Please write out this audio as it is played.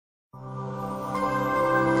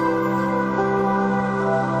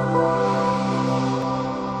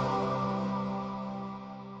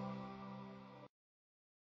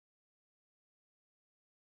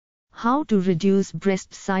How to reduce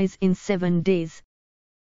breast size in 7 days.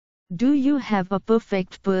 Do you have a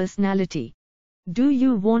perfect personality? Do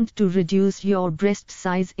you want to reduce your breast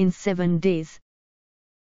size in 7 days?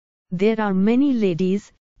 There are many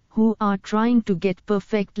ladies who are trying to get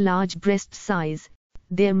perfect large breast size.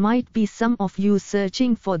 There might be some of you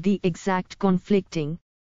searching for the exact conflicting.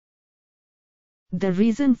 The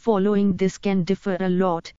reason following this can differ a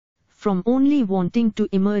lot, from only wanting to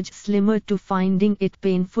emerge slimmer to finding it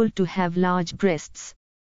painful to have large breasts.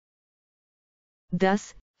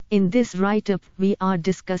 Thus, in this write-up we are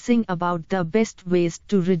discussing about the best ways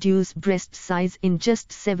to reduce breast size in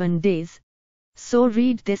just 7 days. So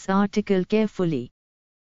read this article carefully.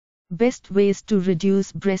 Best ways to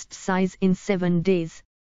reduce breast size in 7 days.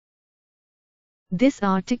 This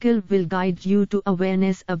article will guide you to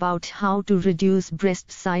awareness about how to reduce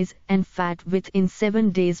breast size and fat within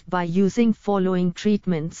 7 days by using following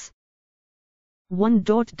treatments. 1.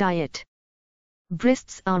 Diet.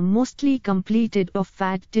 Breasts are mostly completed of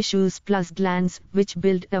fat tissues plus glands which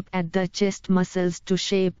build up at the chest muscles to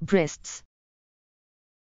shape breasts.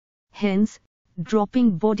 Hence,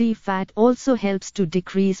 dropping body fat also helps to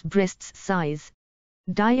decrease breast size.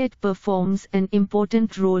 Diet performs an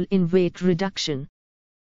important role in weight reduction.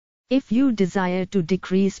 If you desire to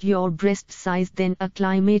decrease your breast size, then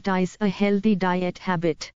acclimatize a healthy diet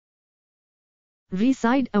habit.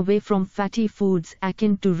 Reside away from fatty foods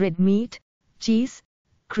akin to red meat, cheese,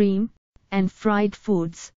 cream, and fried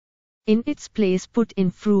foods. In its place, put in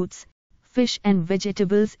fruits, fish and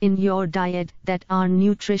vegetables in your diet that are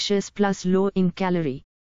nutritious plus low in calorie.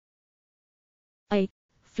 A.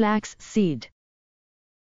 Flax seed.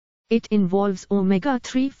 It involves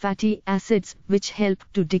omega-3 fatty acids which help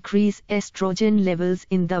to decrease estrogen levels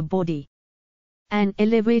in the body. An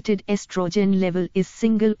elevated estrogen level is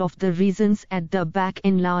single of the reasons at the back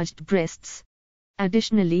enlarged breasts.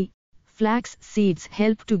 Additionally, flax seeds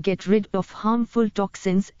help to get rid of harmful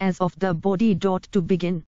toxins as of the body. To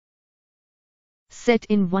begin, set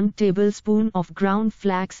in 1 tablespoon of ground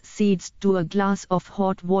flax seeds to a glass of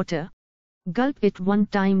hot water. Gulp it 1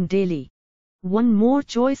 time daily. One more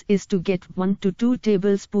choice is to get 1 to 2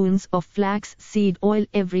 tablespoons of flax seed oil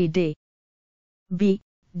every day. B.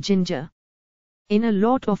 Ginger. In a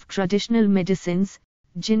lot of traditional medicines,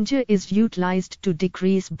 ginger is utilized to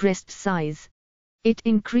decrease breast size. It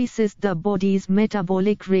increases the body's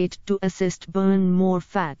metabolic rate to assist burn more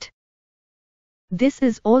fat. This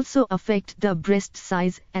is also affect the breast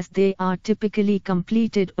size as they are typically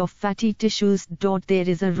completed of fatty tissues. There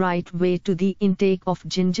is a right way to the intake of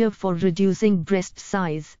ginger for reducing breast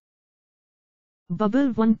size. Bubble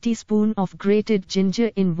 1 teaspoon of grated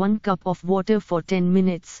ginger in 1 cup of water for 10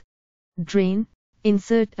 minutes. Drain,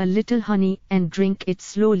 insert a little honey and drink it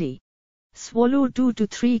slowly. Swallow 2 to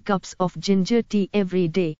 3 cups of ginger tea every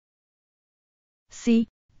day. C.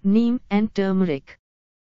 Neem and turmeric.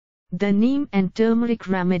 The neem and turmeric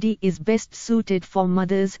remedy is best suited for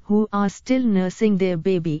mothers who are still nursing their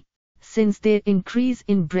baby, since their increase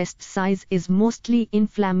in breast size is mostly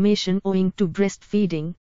inflammation owing to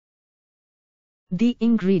breastfeeding. The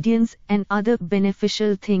ingredients and other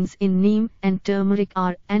beneficial things in neem and turmeric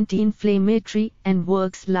are anti-inflammatory and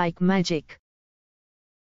works like magic.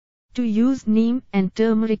 To use neem and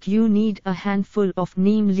turmeric, you need a handful of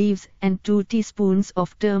neem leaves and 2 teaspoons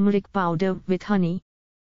of turmeric powder with honey.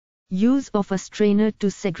 Use of a strainer to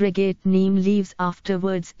segregate neem leaves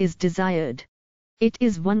afterwards is desired. It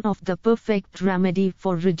is one of the perfect remedy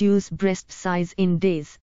for reduce breast size in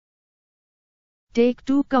days. Take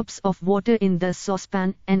 2 cups of water in the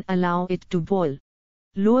saucepan and allow it to boil.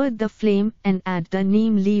 Lower the flame and add the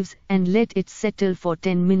neem leaves and let it settle for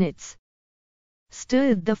 10 minutes.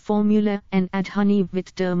 Stir the formula and add honey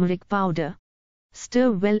with turmeric powder.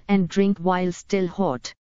 Stir well and drink while still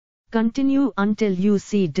hot. Continue until you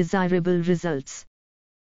see desirable results.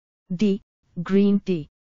 D. Green tea.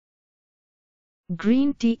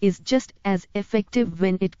 Green tea is just as effective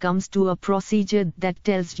when it comes to a procedure that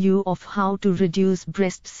tells you of how to reduce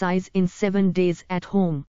breast size in 7 days at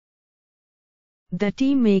home. The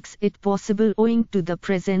tea makes it possible owing to the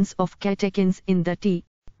presence of catechins in the tea,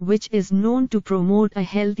 which is known to promote a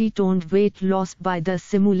healthy toned weight loss by the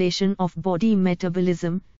stimulation of body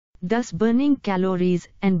metabolism, thus burning calories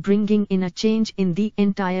and bringing in a change in the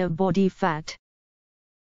entire body fat.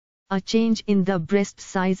 A change in the breast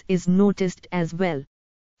size is noticed as well.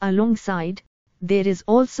 Alongside, there is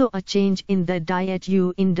also a change in the diet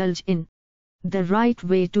you indulge in. The right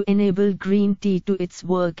way to enable green tea to its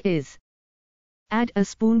work is: add a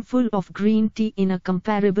spoonful of green tea in a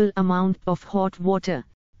comparable amount of hot water,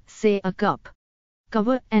 say a cup.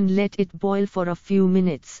 Cover and let it boil for a few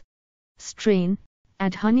minutes. Strain,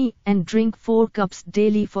 Add honey and drink 4 cups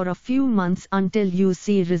daily for a few months until you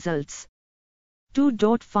see results. 2.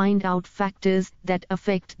 Find out factors that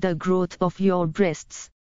affect the growth of your breasts.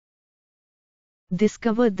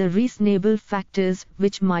 Discover the reasonable factors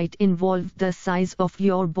which might involve the size of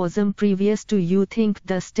your bosom previous to you think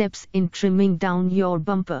the steps in trimming down your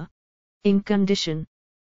bumper. In condition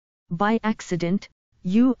by accident,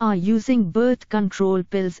 you are using birth control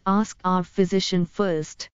pills, ask our physician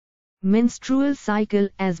first. Menstrual cycle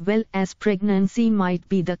as well as pregnancy might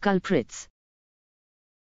be the culprits.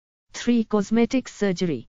 3. Cosmetic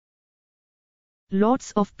surgery.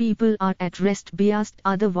 Lots of people are at rest biased,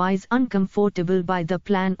 otherwise uncomfortable by the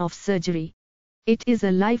plan of surgery. It is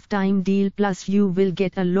a lifetime deal, plus you will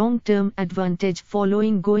get a long-term advantage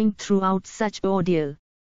following going throughout such ordeal.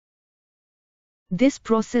 This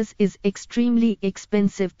process is extremely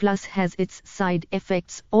expensive plus has its side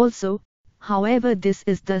effects also. However, this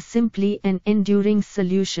is the simply an enduring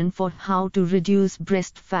solution for how to reduce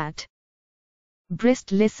breast fat.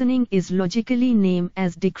 Breast lessening is logically named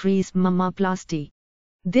as decrease mammoplasty.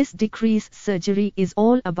 This decrease surgery is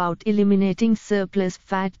all about eliminating surplus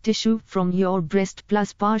fat tissue from your breast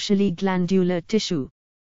plus partially glandular tissue.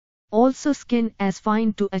 Also skin as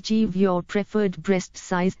fine to achieve your preferred breast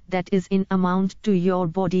size that is in amount to your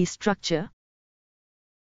body structure.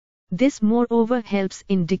 This moreover helps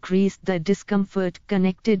in decrease the discomfort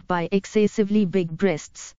connected by excessively big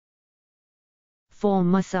breasts. 4.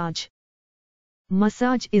 Massage.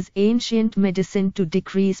 Massage is ancient medicine to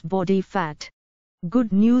decrease body fat.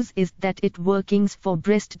 Good news is that it workings for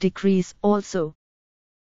breast decrease also.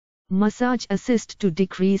 Massage assist to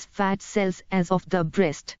decrease fat cells as of the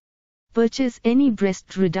breast. Purchase any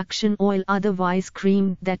breast reduction oil otherwise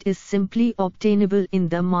cream that is simply obtainable in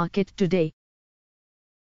the market today.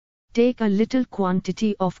 Take a little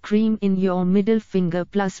quantity of cream in your middle finger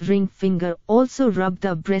plus ring finger. Also rub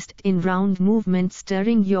the breast in round movement,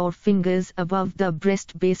 stirring your fingers above the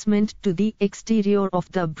breast basement to the exterior of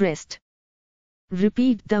the breast.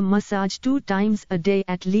 Repeat the massage 2 times a day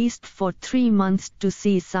at least for 3 months to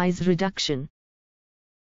see size reduction.